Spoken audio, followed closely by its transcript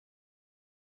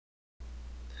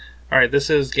Alright, this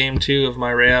is game 2 of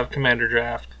my Rayav Commander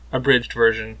Draft, abridged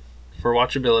version, for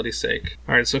watchability's sake.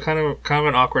 Alright, so kind of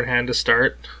an awkward hand to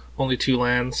start. Only 2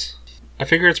 lands. I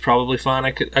figure it's probably fine.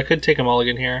 I could take a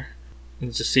mulligan here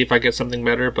and just see if I get something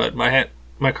better, but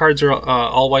my cards are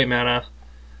all white mana,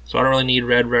 so I don't really need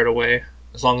red right away,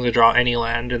 as long as I draw any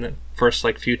land in the first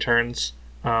few turns.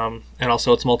 And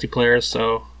also it's multiplayer,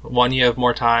 so one, you have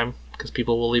more time, because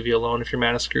people will leave you alone if you're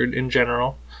mana screwed in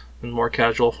general, in more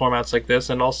casual formats like this,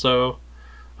 and also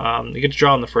you get to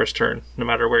draw on the first turn, no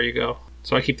matter where you go.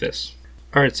 So I keep this.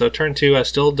 Alright, so turn 2, I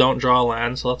still don't draw a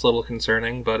land, so that's a little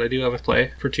concerning, but I do have a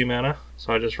play for 2 mana,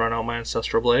 so I just run out my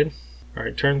Ancestral Blade.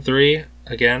 Alright, turn 3,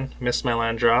 again, missed my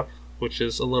land drop, which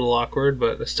is a little awkward,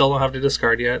 but I still don't have to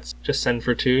discard yet. Just send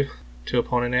for 2 to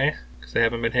opponent A, because they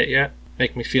haven't been hit yet.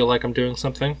 Make me feel like I'm doing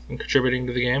something and contributing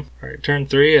to the game. Alright, turn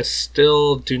 3, I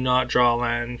still do not draw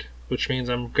land, which means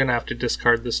I'm going to have to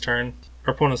discard this turn.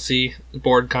 Our opponent C, the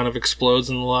board kind of explodes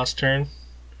in the last turn,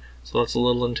 so that's a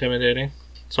little intimidating.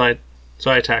 So I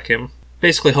attack him,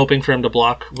 basically hoping for him to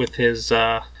block with his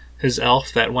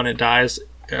elf, that when it dies,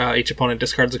 each opponent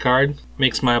discards a card,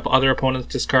 makes my other opponents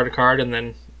discard a card, and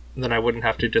then I wouldn't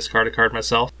have to discard a card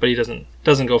myself, but he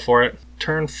doesn't go for it.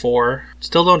 Turn 4,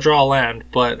 still don't draw a land,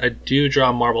 but I do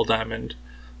draw Marble Diamond,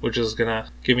 which is gonna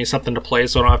give me something to play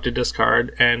so I don't have to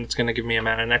discard, and it's gonna give me a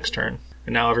mana next turn.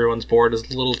 And now everyone's board is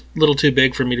a little too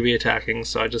big for me to be attacking,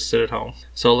 so I just sit at home.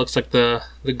 So it looks like the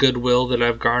goodwill that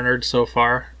I've garnered so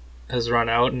far has run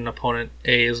out, and opponent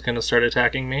A is gonna start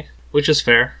attacking me, which is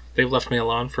fair. They've left me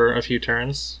alone for a few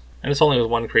turns, and it's only with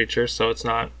 1 creature, so it's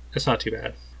not too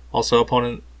bad. Also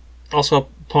opponent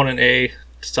A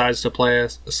decides to play a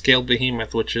Scaled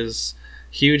Behemoth, which is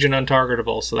huge and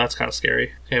untargetable, so that's kind of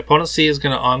scary. Okay, opponent C is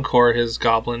going to encore his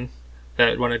Goblin,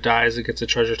 that when it dies it gets a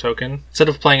treasure token. Instead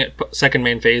of playing it second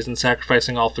main phase and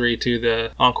sacrificing all 3 to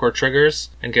the encore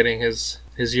triggers and getting his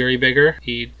Yuri bigger,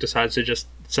 he decides to just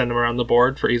send him around the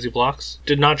board for easy blocks.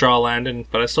 Did not draw a land,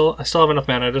 but I still have enough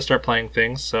mana to start playing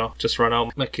things, so just run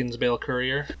out my Kinsbale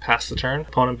Courier, pass the turn.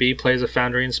 Opponent B plays a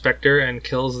Foundry Inspector and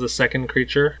kills the second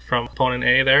creature from opponent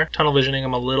A there. Tunnel visioning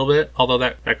him a little bit, although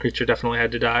that creature definitely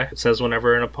had to die. It says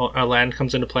whenever a land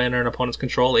comes into play under an opponent's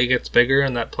control, A gets bigger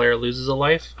and that player loses a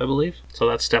life, I believe. So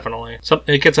that's definitely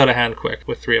it gets out of hand quick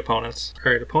with 3 opponents.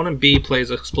 Alright, opponent B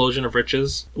plays Explosion of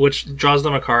Riches, which draws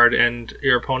them a card, and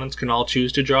your opponents can all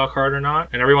choose to draw a card or not.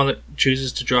 And everyone that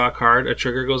chooses to draw a card, a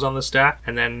trigger goes on the stack,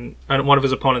 and then one of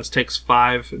his opponents takes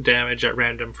 5 damage at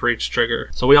random for each trigger.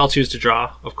 So we all choose to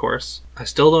draw, of course. I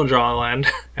still don't draw a land,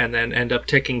 and then end up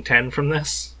taking 10 from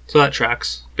this. So that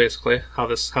tracks, basically, how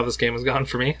this game has gone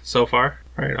for me so far.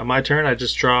 Alright, on my turn, I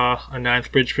just draw a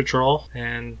 9th Bridge Patrol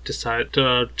and decide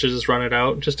to just run it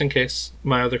out, just in case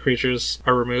my other creatures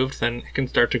are removed, then it can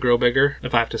start to grow bigger.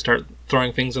 If I have to start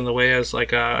throwing things in the way as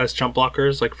chump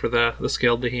blockers, like for the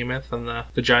Scaled Behemoth and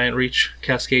the Giant Reach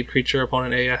Cascade creature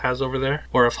opponent A has over there,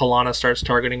 or if Halana starts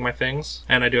targeting my things,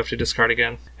 and I do have to discard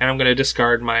again. And I'm going to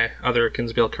discard my other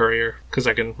Kinsbale Courier, because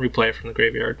I can replay it from the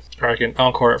graveyard, or I can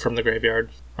encore it from the graveyard.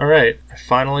 Alright, I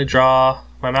finally draw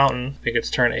my mountain. I think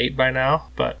it's turn 8 by now,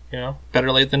 but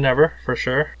better late than never for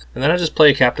sure. And then I just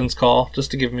play Captain's Call just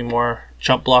to give me more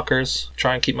chump blockers,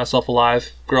 try and keep myself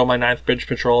alive, grow my 9th Bridge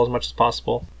Patrol as much as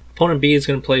possible. Opponent B is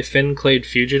going to play Fin-Clade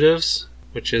Fugitives,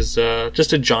 which is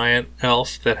just a giant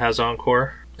elf that has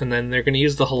encore, and then they're going to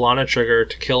use the Halana trigger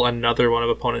to kill another one of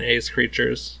opponent A's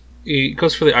creatures. He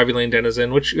goes for the Ivy Lane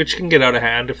Denizen, which can get out of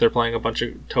hand if they're playing a bunch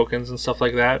of tokens and stuff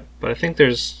like that, but I think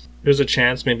there's a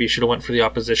chance maybe you should have went for the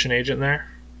opposition agent there.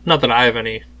 Not that I have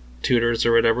any tutors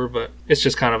or whatever, but it's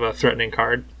just kind of a threatening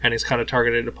card, and he's kind of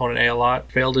targeted opponent A a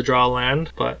lot. Failed to draw a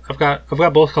land, but I've got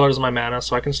both colors of my mana,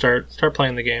 so I can start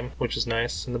playing the game, which is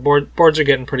nice. And the boards are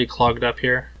getting pretty clogged up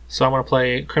here, so I'm gonna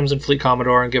play Crimson Fleet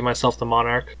Commodore and give myself the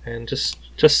Monarch and just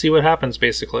see what happens.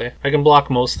 Basically, I can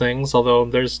block most things, although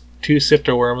there's 2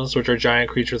 Sifter Worms, which are giant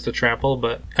creatures to trample,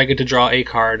 but I get to draw a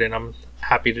card, and I'm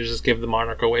happy to just give the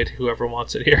Monarch away to whoever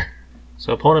wants it here.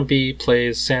 So opponent B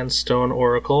plays Sandstone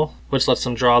Oracle, which lets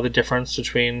them draw the difference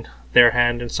between their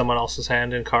hand and someone else's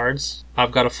hand in cards.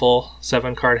 I've got a full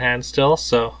 7-card hand still,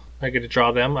 so I get to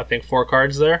draw them, I think 4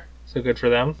 cards there, so good for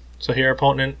them. So here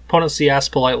opponent C asks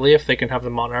politely if they can have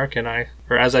the Monarch, and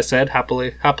as I said,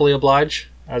 happily oblige,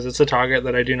 as it's a target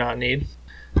that I do not need.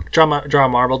 Draw a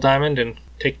Marble Diamond and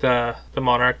take the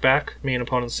Monarch back. Me and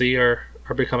opponent C are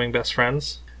becoming best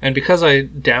friends. And because I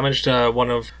damaged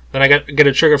then I get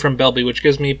a trigger from Belby, which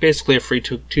gives me basically a free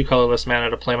two colorless mana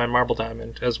to play my Marble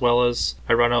Diamond, as well as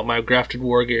I run out my Grafted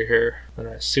War Gear here, and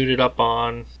I suit it up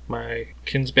on my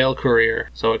Kinsbale Courier,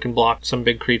 so it can block some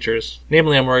big creatures.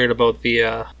 Namely, I'm worried about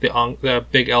the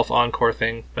big Elf Encore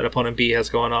thing that opponent B has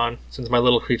going on, since my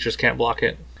little creatures can't block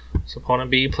it. So opponent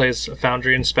B plays a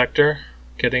Foundry Inspector,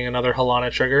 getting another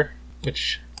Halana trigger,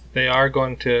 which they are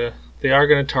going to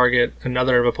target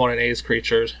another of opponent A's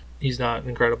creatures. He's not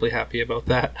incredibly happy about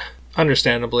that,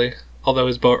 understandably, although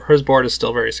his board is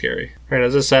still very scary. Right,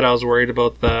 as I said, I was worried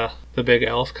about the big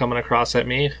elf coming across at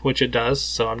me, which it does,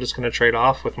 so I'm just going to trade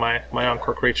off with my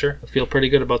Encore creature. I feel pretty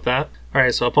good about that.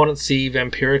 Alright, so opponent C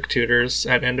Vampiric Tutors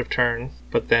at end of turn,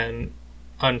 but then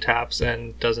untaps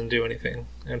and doesn't do anything,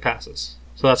 and passes.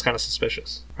 So that's kind of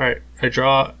suspicious. Alright, I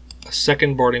draw a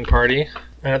second boarding party.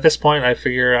 And at this point, I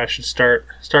figure I should start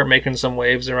making some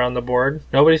waves around the board.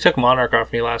 Nobody took Monarch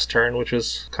off me last turn, which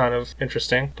was kind of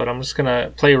interesting. But I'm just going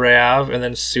to play Rayav and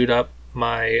then suit up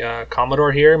my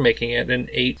Commodore here, making it an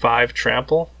 8/5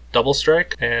 trample, double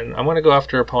strike. And I'm going to go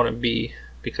after opponent B,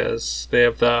 because they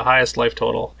have the highest life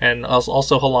total. And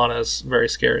also Halana is very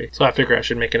scary. So I figure I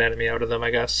should make an enemy out of them,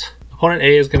 I guess. Opponent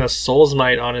A is going to Soul's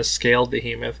Might on his Scaled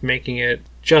Behemoth, making it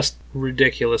just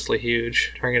ridiculously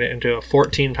huge, turning it into a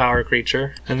 14 power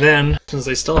creature. And then, since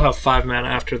they still have 5 mana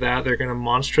after that, they're going to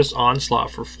Monstrous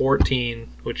Onslaught for 14,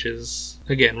 which is,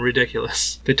 again,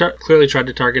 ridiculous. They clearly tried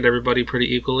to target everybody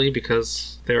pretty equally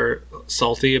because they're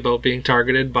salty about being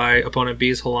targeted by opponent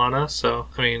B's Halana, so,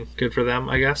 I mean, good for them,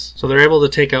 I guess. So they're able to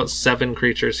take out 7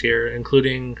 creatures here,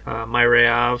 including my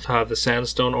Rayav, the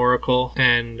Sandstone Oracle,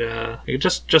 and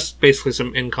just basically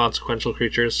some inconsequential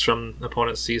creatures from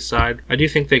opponent C's side. I do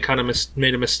think they kind of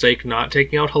made a mistake not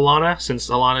taking out Halana, since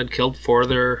Halana had killed 4 of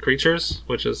their creatures,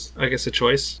 which is, I guess, a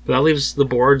choice. But that leaves the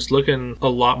boards looking a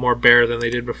lot more bare than they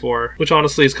did before, which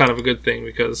honestly is kind of a good thing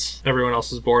because everyone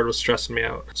else's board was stressing me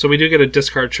out. So we do get a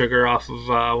discard trigger off of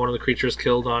one of the creatures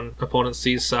killed on opponent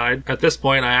C's side. At this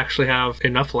point, I actually have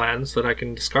enough lands that I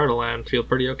can discard a land, feel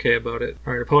pretty okay about it.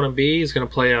 Alright, opponent B is going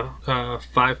to play a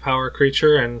 5 power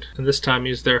creature, and this time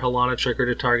use their Halana trigger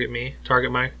to target my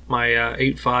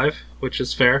 8/5, which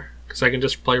is fair, because I can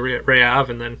just play Rayav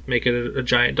and then make it a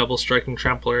giant double striking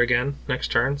trampler again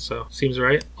next turn, so seems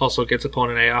right. Also gets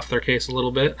opponent A off their case a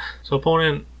little bit. So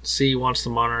opponent C wants the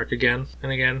Monarch again,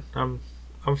 and again, I'm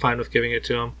fine with giving it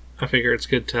to him. I figure it's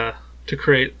good to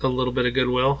create a little bit of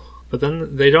goodwill. But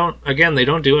then they don't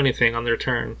do anything on their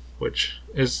turn, which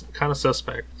is kind of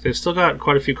suspect. They've still got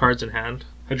quite a few cards in hand.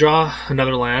 I draw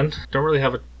another land. Don't really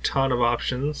have a ton of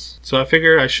options, so I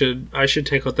figure I should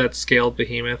take out that Scaled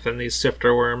Behemoth and these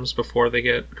Sifter Worms before they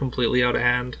get completely out of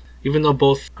hand. Even though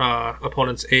both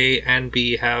opponents A and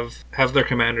B have their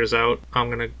commanders out, I'm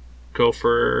gonna go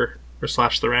for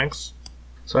Slash the Ranks.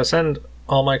 So I send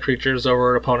all my creatures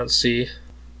over at opponent C,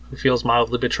 who feels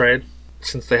mildly betrayed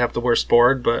since they have the worst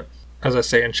board, but as I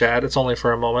say in chat, it's only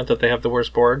for a moment that they have the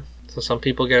worst board. So some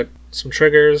people get some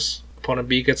triggers, opponent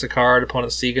B gets a card,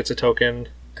 opponent C gets a token,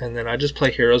 and then I just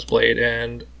play Hero's Blade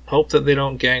and hope that they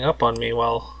don't gang up on me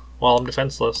while I'm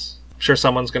defenseless. I'm sure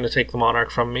someone's going to take the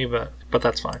Monarch from me, but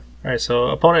that's fine. Alright, so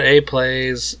opponent A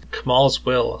plays Kamal's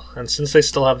Will, and since they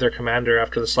still have their commander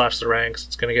after the Slash the Ranks,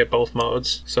 it's going to get both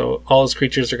modes. So all his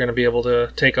creatures are going to be able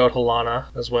to take out Halana,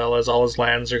 as well as all his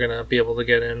lands are going to be able to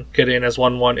get in as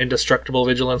 1/1 indestructible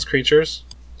vigilance creatures.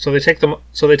 So they take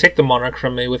the Monarch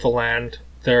from me with a land.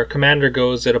 Their commander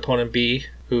goes at opponent B,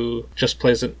 who just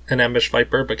plays an Ambush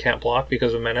Viper but can't block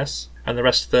because of Menace, and the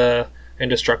rest of the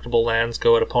indestructible lands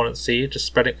go at opponent C, just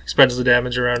spreads the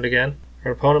damage around again.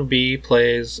 Our opponent B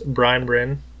plays Brine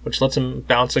Bryn, which lets him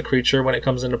bounce a creature when it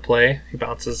comes into play. He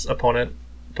bounces opponent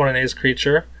A's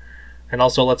creature, and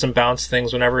also lets him bounce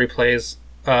things whenever he plays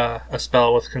a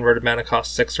spell with converted mana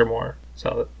cost 6 or more.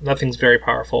 So nothing's very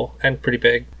powerful and pretty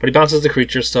big. But he bounces the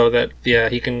creature so that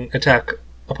he can attack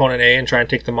opponent A and try and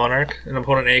take the Monarch, and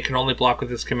opponent A can only block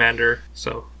with his commander,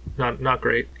 so not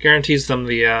great. Guarantees them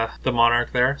the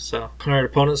Monarch there. So alright,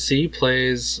 opponent C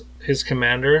plays his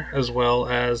commander as well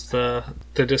as the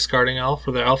discarding elf,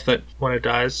 or the elf that when it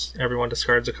dies everyone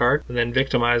discards a card, and then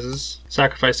victimizes,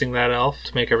 sacrificing that elf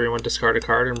to make everyone discard a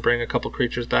card and bring a couple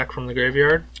creatures back from the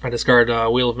graveyard. I discard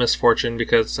Wheel of Misfortune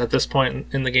because at this point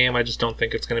in the game I just don't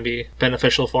think it's going to be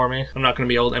beneficial for me. I'm not going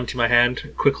to be able to empty my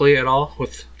hand quickly at all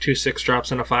with 2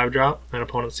 6-drops and a 5-drop, and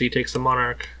opponent C takes the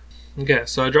Monarch. Okay,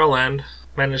 so I draw land,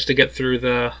 managed to get through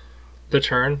the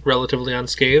turn relatively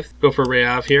unscathed. Go for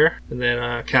Rayav here, and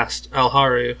then cast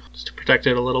Alharu just to protect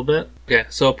it a little bit. Okay,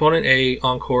 so opponent A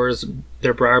encores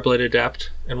their Briarblade Adept,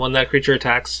 and when that creature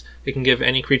attacks, it can give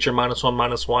any creature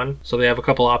 -1/-1. So they have a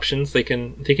couple options. They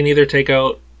can either take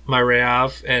out my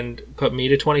Rayav and put me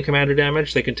to 20 commander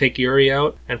damage. They can take Yuri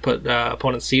out and put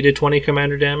opponent C to 20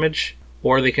 commander damage,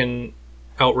 or they can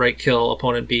outright kill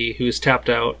opponent B, who's tapped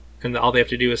out, and all they have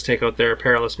to do is take out their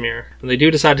Perilous Mirror. And they do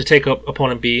decide to take out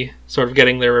opponent B, sort of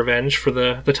getting their revenge for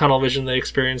the tunnel vision they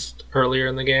experienced earlier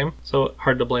in the game, so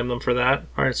hard to blame them for that.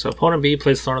 Alright, so opponent B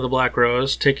plays Thorn of the Black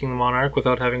Rose, taking the Monarch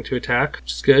without having to attack,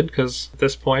 which is good, because at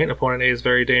this point, opponent A is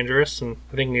very dangerous, and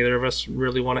I think neither of us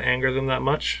really want to anger them that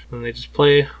much. And they just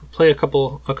play a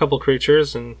couple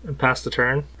creatures and pass the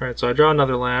turn. Alright, so I draw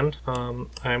another land. I'm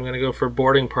going to go for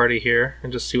Boarding Party here,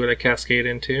 and just see what I cascade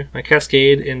into. I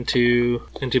cascade into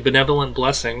Benevolent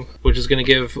Blessing, which is going to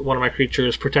give one of my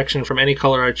creatures protection from any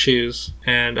color I choose.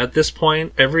 And at this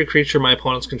point, every creature my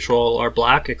opponents control are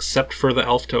black except for the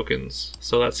elf tokens.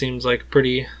 So that seems like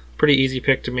pretty easy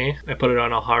pick to me. I put it on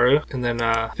Alharu, and then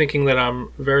thinking that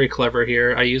I'm very clever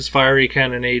here, I use Fiery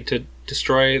Cannonade to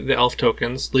destroy the elf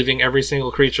tokens, leaving every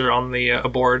single creature on the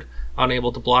board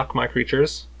unable to block my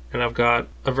creatures. And I've got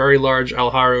a very large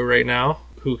Alharu right now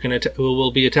who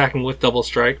will be attacking with Double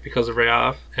Strike because of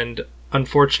Rayav, and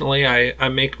unfortunately, I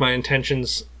make my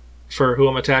intentions for who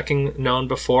I'm attacking known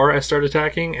before I start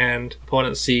attacking, and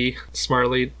opponent C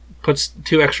smartly puts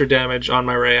 2 extra damage on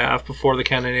my Rayav before the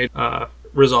Cannonade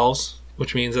resolves,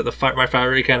 which means that my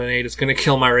Fiery Cannonade is going to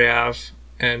kill my Rayav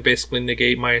and basically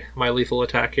negate my lethal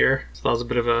attack here. So that was a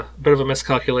bit of a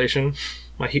miscalculation.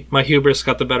 My hubris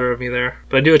got the better of me there,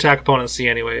 but I do attack opponent C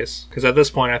anyways, because at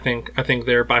this point I think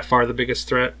they're by far the biggest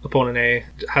threat. Opponent A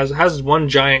has one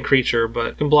giant creature,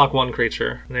 but can block one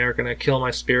creature, and they are going to kill my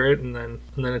Spirit and then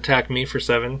attack me for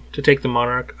 7 to take the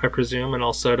Monarch, I presume, and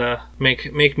also to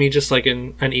make me just like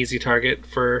an easy target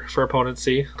for opponent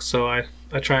C. So I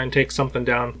try and take something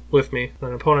down with me.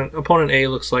 Then opponent A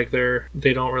looks like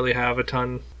they don't really have a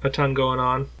ton going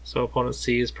on. So opponent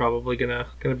C is probably gonna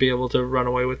be able to run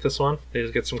away with this one. They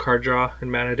just get some card draw and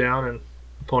mana down, and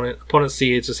opponent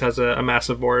C just has a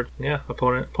massive board. Yeah,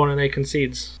 opponent A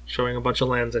concedes, showing a bunch of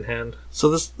lands in hand. So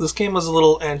this game was a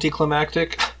little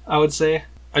anticlimactic, I would say.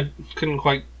 I couldn't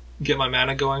quite get my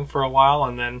mana going for a while,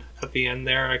 and then at the end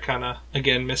there I kind of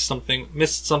again missed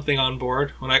something on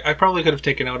board when I probably could have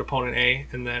taken out opponent A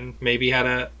and then maybe had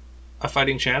a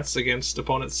fighting chance against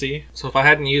opponent C. So if I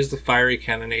hadn't used the Fiery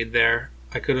Cannonade there,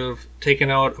 I could have taken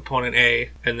out opponent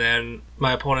A, and then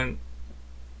my opponent,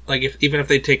 like even if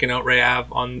they'd taken out Rayav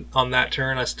on that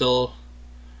turn, I still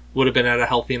would have been at a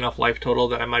healthy enough life total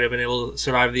that I might have been able to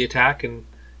survive the attack, and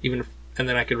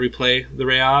then I could replay the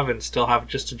Rayav and still have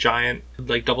just a giant,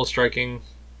 like, double striking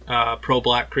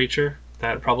pro-black creature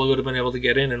that probably would have been able to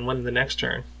get in and win the next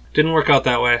turn. Didn't work out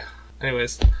that way.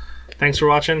 Anyways, thanks for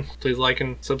watching. Please like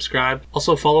and subscribe.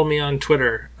 Also follow me on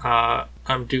Twitter.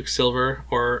 I'm Duke Silver,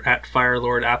 or at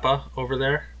Firelord Appa over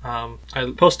there.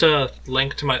 I post a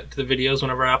link to the videos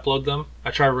whenever I upload them. I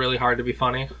try really hard to be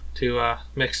funny to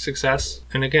make success.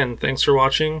 And again, thanks for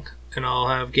watching, and I'll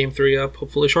have Game 3 up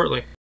hopefully shortly.